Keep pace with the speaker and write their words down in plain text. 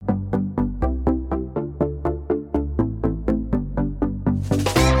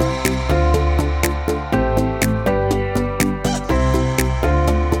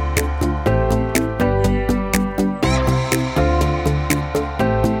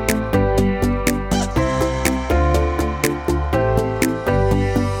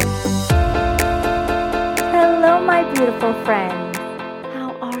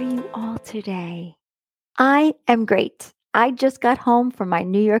I am great. I just got home from my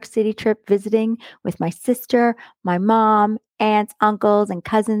New York City trip visiting with my sister, my mom, aunts, uncles, and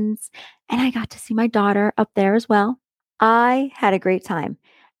cousins, and I got to see my daughter up there as well. I had a great time,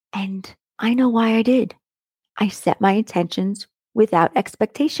 and I know why I did. I set my intentions without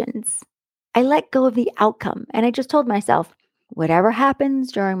expectations. I let go of the outcome, and I just told myself, whatever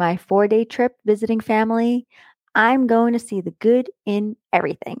happens during my 4-day trip visiting family, I'm going to see the good in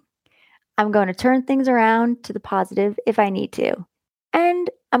everything. I'm going to turn things around to the positive if I need to. And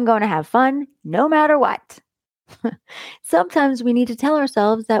I'm going to have fun no matter what. Sometimes we need to tell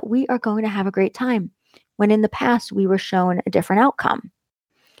ourselves that we are going to have a great time when in the past we were shown a different outcome.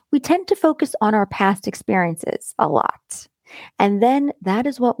 We tend to focus on our past experiences a lot. And then that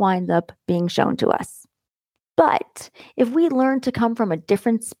is what winds up being shown to us. But if we learn to come from a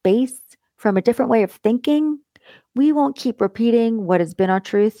different space, from a different way of thinking, we won't keep repeating what has been our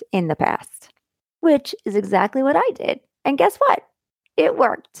truth in the past, which is exactly what I did. And guess what? It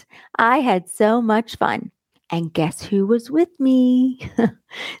worked. I had so much fun. And guess who was with me?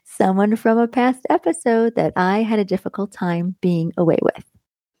 Someone from a past episode that I had a difficult time being away with.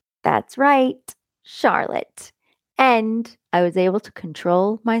 That's right, Charlotte. And I was able to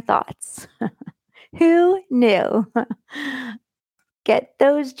control my thoughts. Who knew? Get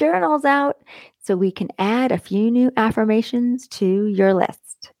those journals out so we can add a few new affirmations to your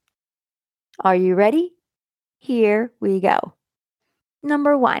list. Are you ready? Here we go.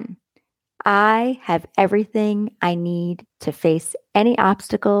 Number 1, I have everything I need to face any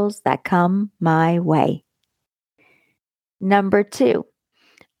obstacles that come my way. Number 2,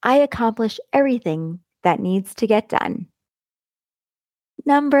 I accomplish everything that needs to get done.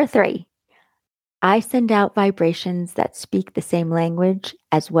 Number 3, I send out vibrations that speak the same language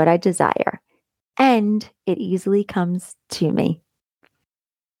as what I desire, and it easily comes to me.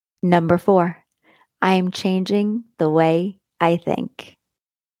 Number 4, I am changing the way I think.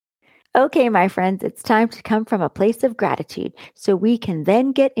 Okay, my friends, it's time to come from a place of gratitude so we can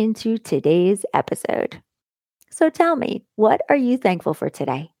then get into today's episode. So tell me, what are you thankful for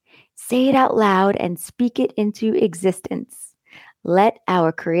today? Say it out loud and speak it into existence. Let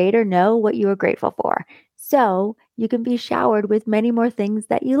our Creator know what you are grateful for so you can be showered with many more things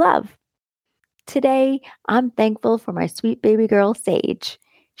that you love. Today, I'm thankful for my sweet baby girl, Sage.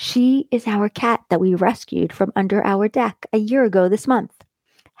 She is our cat that we rescued from under our deck a year ago this month.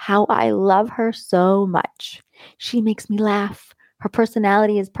 How I love her so much. She makes me laugh. Her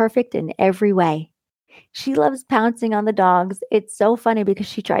personality is perfect in every way. She loves pouncing on the dogs. It's so funny because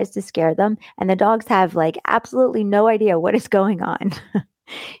she tries to scare them, and the dogs have absolutely no idea what is going on.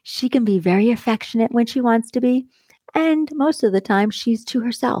 She can be very affectionate when she wants to be, and most of the time she's to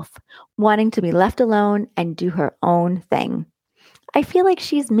herself, wanting to be left alone and do her own thing. I feel like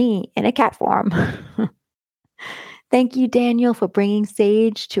she's me in a cat form. Thank you, Daniel, for bringing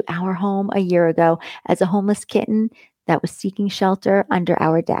Sage to our home a year ago as a homeless kitten that was seeking shelter under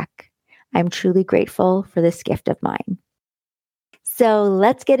our deck. I'm truly grateful for this gift of mine. So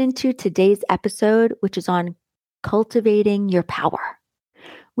let's get into today's episode, which is on cultivating your power.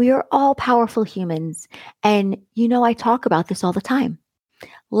 We are all powerful humans, and I talk about this all the time.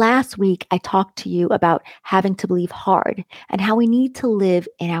 Last week, I talked to you about having to believe hard and how we need to live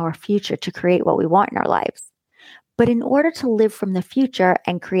in our future to create what we want in our lives. But in order to live from the future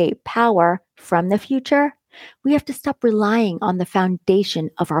and create power from the future, we have to stop relying on the foundation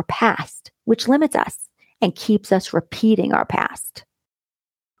of our past, which limits us and keeps us repeating our past.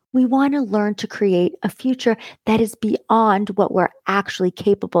 We want to learn to create a future that is beyond what we're actually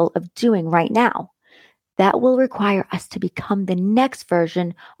capable of doing right now. That will require us to become the next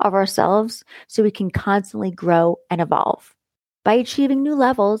version of ourselves so we can constantly grow and evolve by achieving new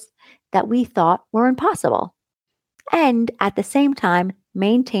levels that we thought were impossible. And at the same time,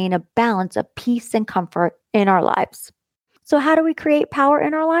 maintain a balance of peace and comfort in our lives. So how do we create power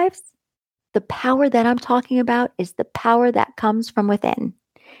in our lives? The power that I'm talking about is the power that comes from within.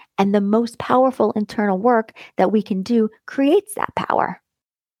 And the most powerful internal work that we can do creates that power.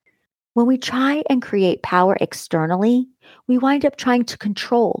 When we try and create power externally, we wind up trying to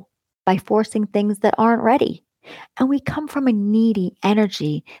control by forcing things that aren't ready. And we come from a needy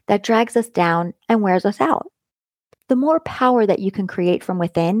energy that drags us down and wears us out. The more power that you can create from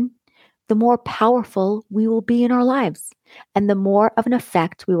within, the more powerful we will be in our lives and the more of an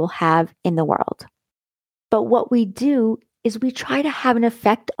effect we will have in the world. But what we do is we try to have an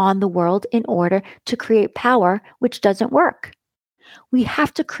effect on the world in order to create power, which doesn't work. We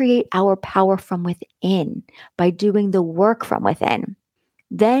have to create our power from within by doing the work from within.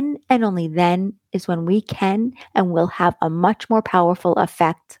 Then and only then is when we can and will have a much more powerful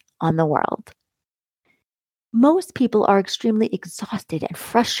effect on the world. Most people are extremely exhausted and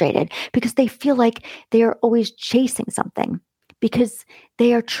frustrated because they feel like they are always chasing something, because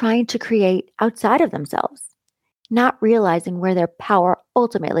they are trying to create outside of themselves, not realizing where their power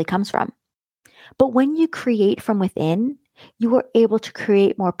ultimately comes from. But when you create from within, you are able to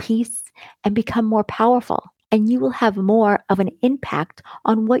create more peace and become more powerful, and you will have more of an impact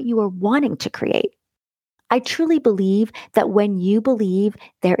on what you are wanting to create. I truly believe that when you believe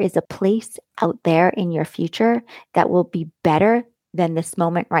there is a place out there in your future that will be better than this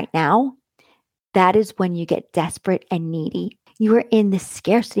moment right now, that is when you get desperate and needy. You are in the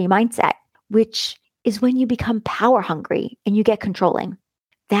scarcity mindset, which is when you become power hungry and you get controlling.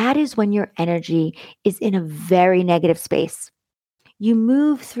 That is when your energy is in a very negative space. You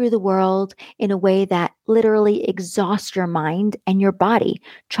move through the world in a way that literally exhausts your mind and your body,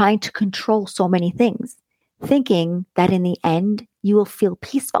 trying to control so many things, thinking that in the end, you will feel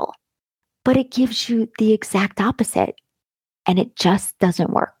peaceful. But it gives you the exact opposite, and it just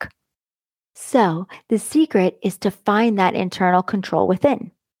doesn't work. So, the secret is to find that internal control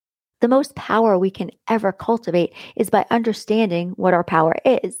within. The most power we can ever cultivate is by understanding what our power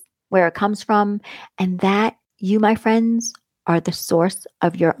is, where it comes from, and that you, my friends, are the source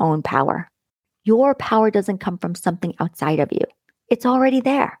of your own power. Your power doesn't come from something outside of you. It's already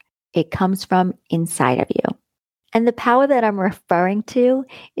there. It comes from inside of you. And the power that I'm referring to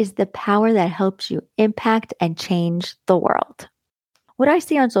is the power that helps you impact and change the world. What I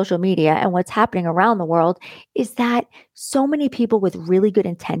see on social media and what's happening around the world is that so many people with really good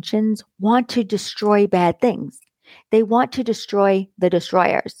intentions want to destroy bad things. They want to destroy the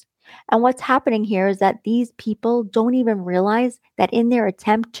destroyers. And what's happening here is that these people don't even realize that in their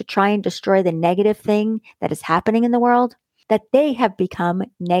attempt to try and destroy the negative thing that is happening in the world, that they have become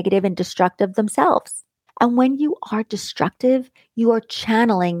negative and destructive themselves. And when you are destructive, you are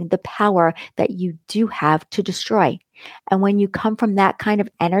channeling the power that you do have to destroy. And when you come from that kind of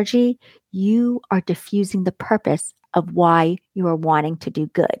energy, you are diffusing the purpose of why you are wanting to do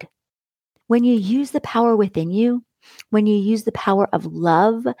good. When you use the power within you, when you use the power of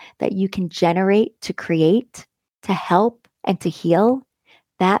love that you can generate to create, to help, and to heal,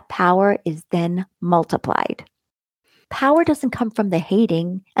 that power is then multiplied. Power doesn't come from the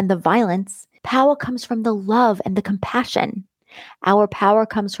hating and the violence. Power comes from the love and the compassion. Our power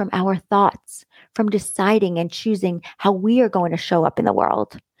comes from our thoughts, from deciding and choosing how we are going to show up in the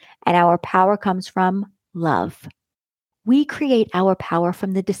world. And our power comes from love. We create our power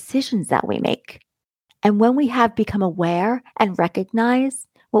from the decisions that we make. And when we have become aware and recognize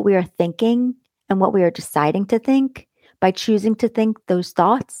what we are thinking and what we are deciding to think by choosing to think those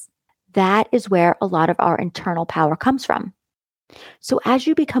thoughts, that is where a lot of our internal power comes from. So as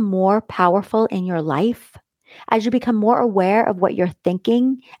you become more powerful in your life, as you become more aware of what you're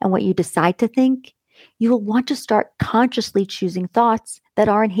thinking and what you decide to think, you will want to start consciously choosing thoughts that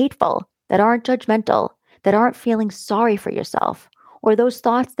aren't hateful, that aren't judgmental, that aren't feeling sorry for yourself, or those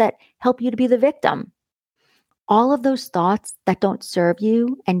thoughts that help you to be the victim. All of those thoughts that don't serve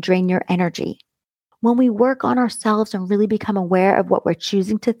you and drain your energy. When we work on ourselves and really become aware of what we're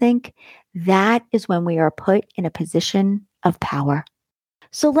choosing to think, that is when we are put in a position of power.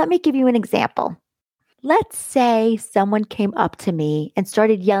 So let me give you an example. Let's say someone came up to me and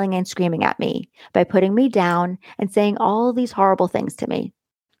started yelling and screaming at me by putting me down and saying all these horrible things to me.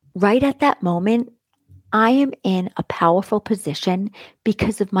 Right at that moment, I am in a powerful position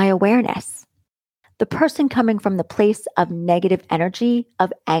because of my awareness. The person coming from the place of negative energy,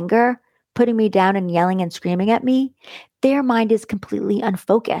 of anger, putting me down and yelling and screaming at me, their mind is completely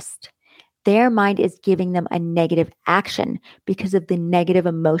unfocused. Their mind is giving them a negative action because of the negative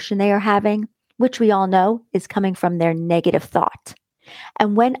emotion they are having, which we all know is coming from their negative thought.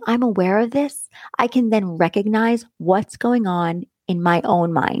 And when I'm aware of this, I can then recognize what's going on in my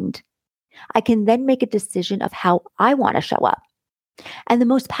own mind. I can then make a decision of how I want to show up. And the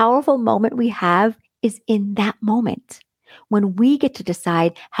most powerful moment we have is in that moment when we get to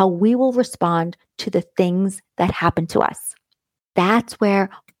decide how we will respond to the things that happen to us. That's where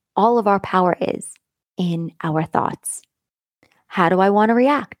all of our power is, in our thoughts. How do I want to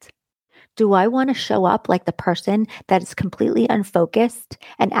react? Do I want to show up like the person that is completely unfocused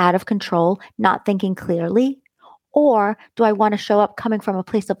and out of control, not thinking clearly? Or do I want to show up coming from a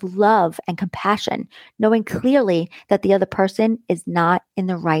place of love and compassion, knowing clearly that the other person is not in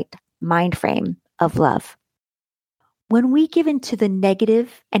the right mind frame of love? When we give into the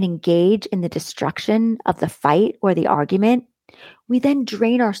negative and engage in the destruction of the fight or the argument, we then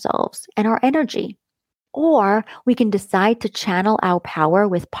drain ourselves and our energy. Or we can decide to channel our power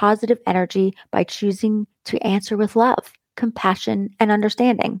with positive energy by choosing to answer with love, compassion, and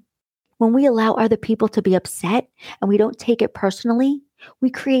understanding. When we allow other people to be upset and we don't take it personally, we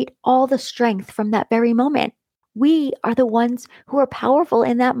create all the strength from that very moment. We are the ones who are powerful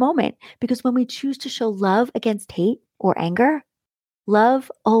in that moment because when we choose to show love against hate or anger,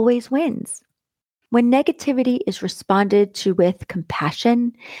 love always wins. When negativity is responded to with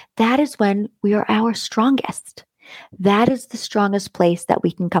compassion, that is when we are our strongest. That is the strongest place that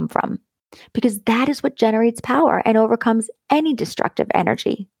we can come from because that is what generates power and overcomes any destructive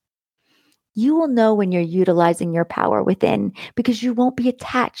energy. You will know when you're utilizing your power within because you won't be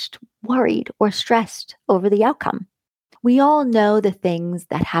attached, worried, or stressed over the outcome. We all know the things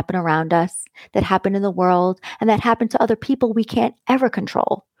that happen around us, that happen in the world, and that happen to other people we can't ever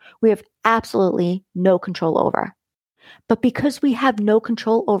control. We have absolutely no control over. But because we have no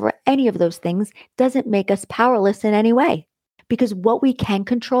control over any of those things doesn't make us powerless in any way. Because what we can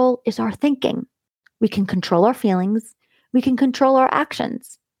control is our thinking. We can control our feelings. We can control our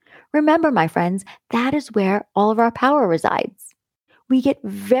actions. Remember, my friends, that is where all of our power resides. We get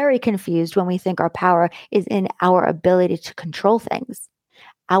very confused when we think our power is in our ability to control things.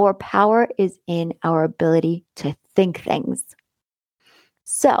 Our power is in our ability to think things.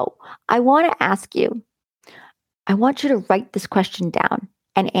 So I want to ask you, I want you to write this question down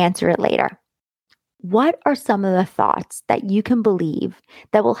and answer it later. What are some of the thoughts that you can believe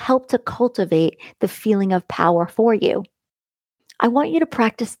that will help to cultivate the feeling of power for you? I want you to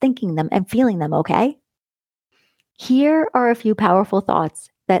practice thinking them and feeling them, okay? Here are a few powerful thoughts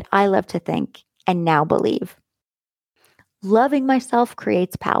that I love to think and now believe. Loving myself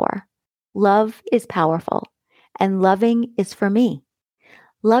creates power. Love is powerful, and loving is for me.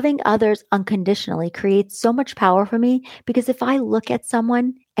 Loving others unconditionally creates so much power for me because if I look at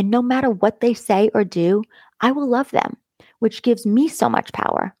someone and no matter what they say or do, I will love them, which gives me so much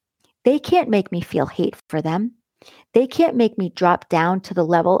power. They can't make me feel hate for them. They can't make me drop down to the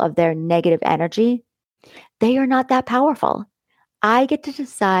level of their negative energy. They are not that powerful. I get to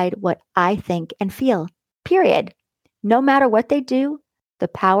decide what I think and feel, period. No matter what they do, the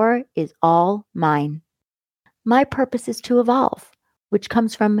power is all mine. My purpose is to evolve, which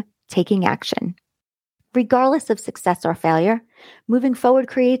comes from taking action. Regardless of success or failure, moving forward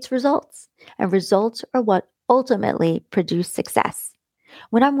creates results, and results are what ultimately produce success.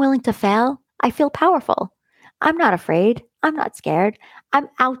 When I'm willing to fail, I feel powerful. I'm not afraid. I'm not scared. I'm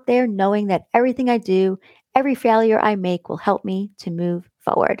out there knowing that everything I do, every failure I make will help me to move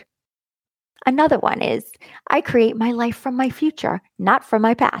forward. Another one is I create my life from my future, not from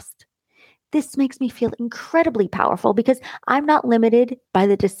my past. This makes me feel incredibly powerful because I'm not limited by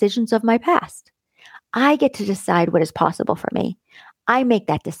the decisions of my past. I get to decide what is possible for me. I make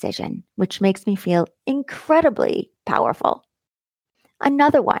that decision, which makes me feel incredibly powerful.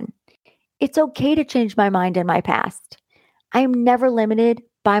 Another one, it's okay to change my mind in my past. I am never limited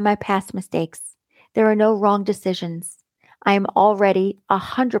by my past mistakes. There are no wrong decisions. I am already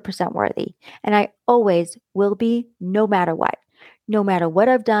 100% worthy, and I always will be no matter what. No matter what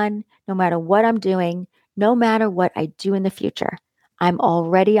I've done, no matter what I'm doing, no matter what I do in the future. I'm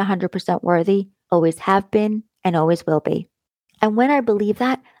already 100% worthy, always have been, and always will be. And when I believe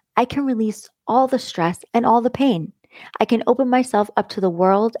that, I can release all the stress and all the pain. I can open myself up to the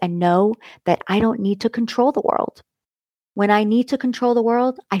world and know that I don't need to control the world. When I need to control the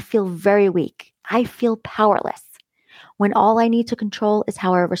world, I feel very weak. I feel powerless. When all I need to control is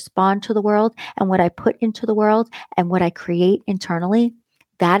how I respond to the world and what I put into the world and what I create internally,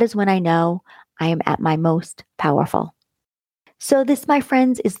 that is when I know I am at my most powerful. So this, my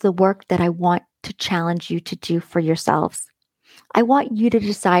friends, is the work that I want to challenge you to do for yourselves. I want you to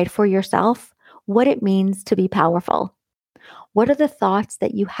decide for yourself what it means to be powerful. What are the thoughts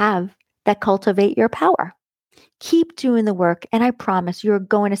that you have that cultivate your power? Keep doing the work, and I promise you're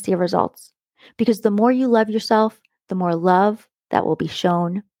going to see results. Because the more you love yourself, the more love that will be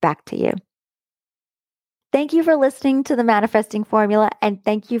shown back to you. Thank you for listening to the Manifesting Formula, and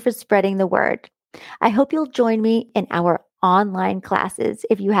thank you for spreading the word. I hope you'll join me in our online classes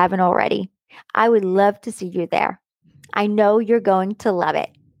if you haven't already. I would love to see you there. I know you're going to love it.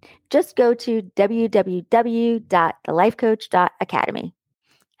 Just go to www.thelifecoach.academy.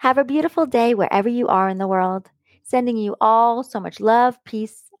 Have a beautiful day wherever you are in the world, sending you all so much love,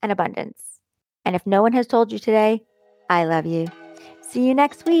 peace, and abundance. And if no one has told you today, I love you. See you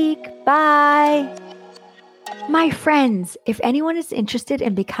next week. Bye. My friends, if anyone is interested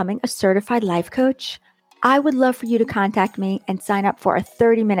in becoming a certified life coach, I would love for you to contact me and sign up for a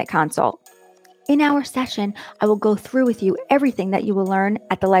 30-minute consult. In our session, I will go through with you everything that you will learn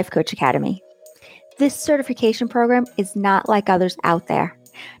at the Life Coach Academy. This certification program is not like others out there.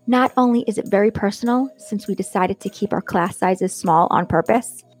 Not only is it very personal, since we decided to keep our class sizes small on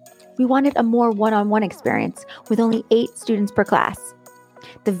purpose, We wanted a more one-on-one experience with only 8 students per class.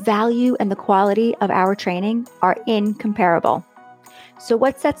 The value and the quality of our training are incomparable. So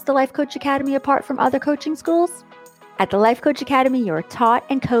what sets the Life Coach Academy apart from other coaching schools? At the Life Coach Academy, you're taught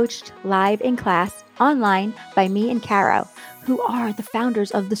and coached live in class, online, by me and Caro, who are the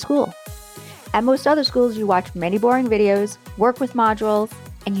founders of the school. At most other schools, you watch many boring videos, work with modules,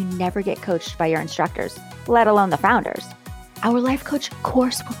 and you never get coached by your instructors, let alone the founders. Our Life Coach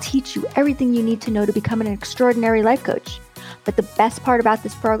course will teach you everything you need to know to become an extraordinary life coach. But the best part about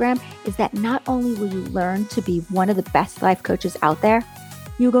this program is that not only will you learn to be one of the best life coaches out there,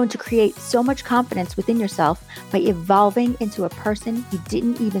 you're going to create so much confidence within yourself by evolving into a person you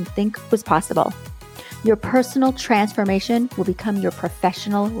didn't even think was possible. Your personal transformation will become your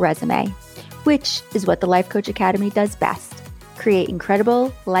professional resume, which is what the Life Coach Academy does best: create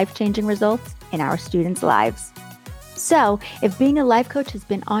incredible, life-changing results in our students' lives. So, if being a life coach has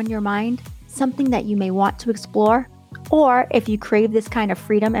been on your mind, something that you may want to explore, or if you crave this kind of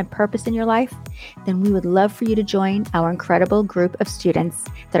freedom and purpose in your life, then we would love for you to join our incredible group of students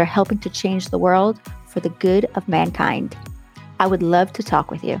that are helping to change the world for the good of mankind. I would love to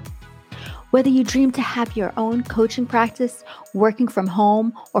talk with you. Whether you dream to have your own coaching practice, working from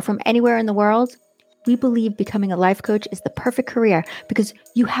home, or from anywhere in the world, we believe becoming a life coach is the perfect career because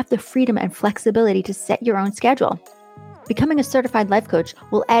you have the freedom and flexibility to set your own schedule. Becoming a certified life coach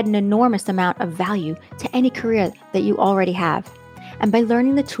will add an enormous amount of value to any career that you already have. And by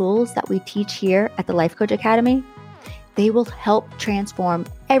learning the tools that we teach here at the Life Coach Academy, they will help transform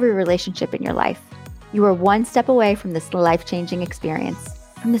every relationship in your life. You are one step away from this life-changing experience,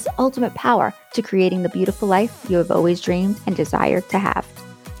 from this ultimate power to creating the beautiful life you have always dreamed and desired to have.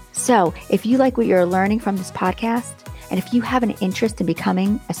 So, if you like what you're learning from this podcast, and if you have an interest in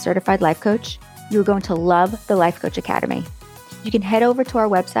becoming a certified life coach, you're going to love the Life Coach Academy. You can head over to our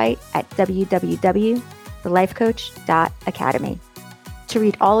website at www.thelifecoach.academy to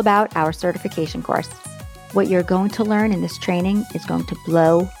read all about our certification course. What you're going to learn in this training is going to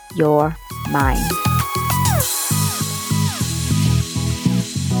blow your mind.